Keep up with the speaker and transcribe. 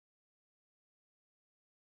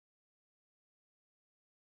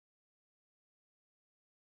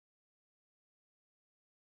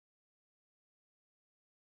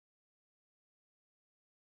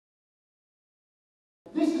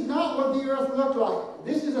This is not what the earth looked like.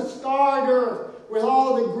 This is a scarred earth with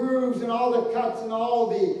all the grooves and all the cuts and all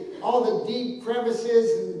the deep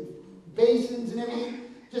crevices and basins and everything.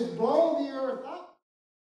 Just blow the earth up.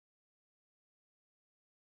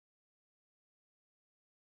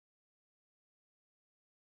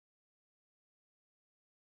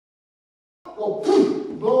 Well,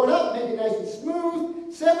 poof, blow it up, make it nice and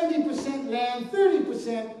smooth. 70% land,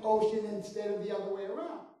 30% ocean instead of the other way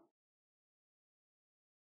around.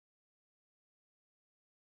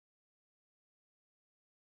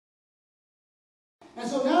 And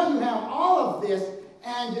so now you have all of this,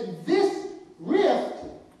 and this rift,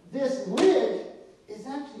 this ridge, is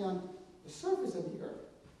actually on the surface of the earth.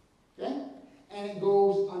 Okay? And it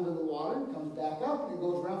goes under the water and comes back up, and it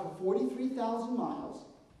goes around for 43,000 miles.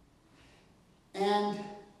 And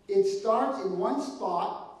it starts in one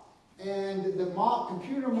spot, and the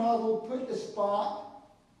computer model put the spot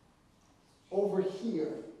over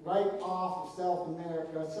here, right off of South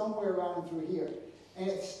America, somewhere around through here. And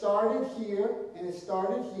it started here, and it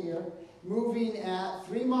started here, moving at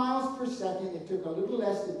 3 miles per second. It took a little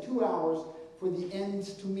less than 2 hours for the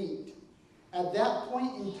ends to meet. At that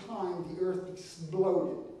point in time, the earth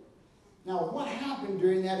exploded. Now, what happened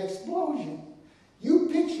during that explosion? You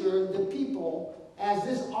picture the people as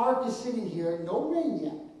this ark is sitting here, no rain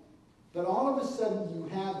yet, but all of a sudden you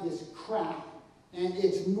have this crack, and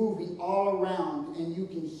it's moving all around, and you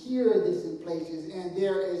can hear this in places, and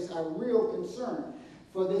there is a real concern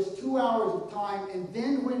for this 2 hours of time. And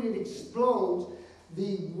then when it explodes,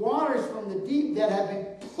 the waters from the deep that have been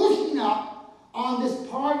pushing up on this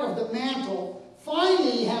part of the mantle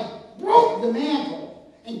finally have broke the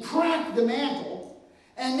mantle and cracked the mantle.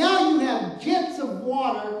 And now you have jets of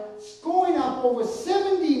water going up over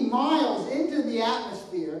 70 miles into the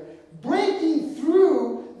atmosphere, breaking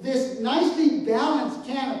through this nicely balanced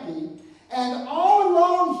canopy, and all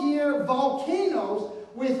along here, volcanoes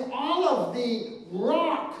with all of the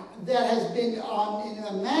rock that has been in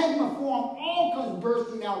a magma form all comes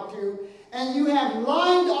bursting out too. And you have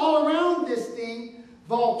lined all around this thing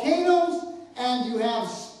volcanoes, and you have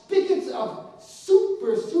spigots of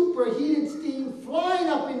super heated steam flying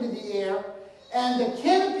up into the air, and the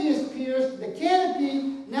canopy is pierced. The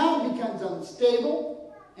canopy now becomes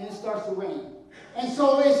unstable, and it starts to rain. And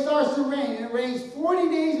so it starts to rain, and it rains 40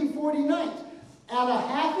 days and 40 nights. At a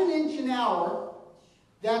 ½ an inch an hour,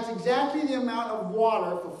 that's exactly the amount of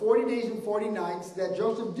water for 40 days and 40 nights that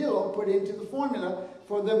Joseph Dillow put into the formula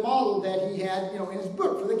for the model that he had, in his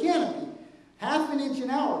book for the canopy. ½ an inch an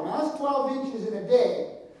hour. Now that's 12 inches in a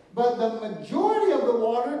day. But the majority of the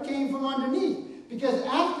water came from underneath. Because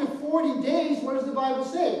after 40 days, what does the Bible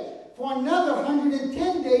say? For another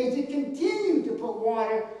 110 days, it continued to put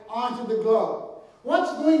water onto the globe.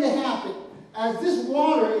 What's going to happen? As this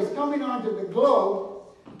water is coming onto the globe,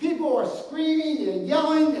 people are screaming, they're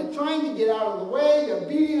yelling, they're trying to get out of the way, they're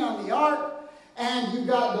beating on the ark, and you've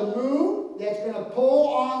got the moon that's going to pull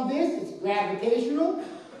on this. It's gravitational.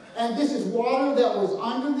 And this is water that was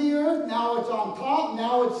under the earth. Now it's on top.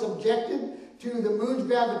 Now it's subjected to the moon's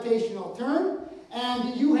gravitational turn.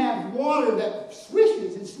 And you have water that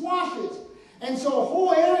swishes and swashes. And so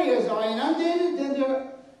whole areas are inundated,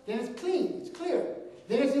 then it's clean, it's clear.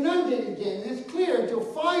 Then it's inundated again, and it's clear, until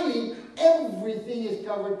finally everything is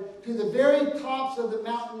covered to the very tops of the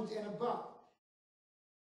mountains and above.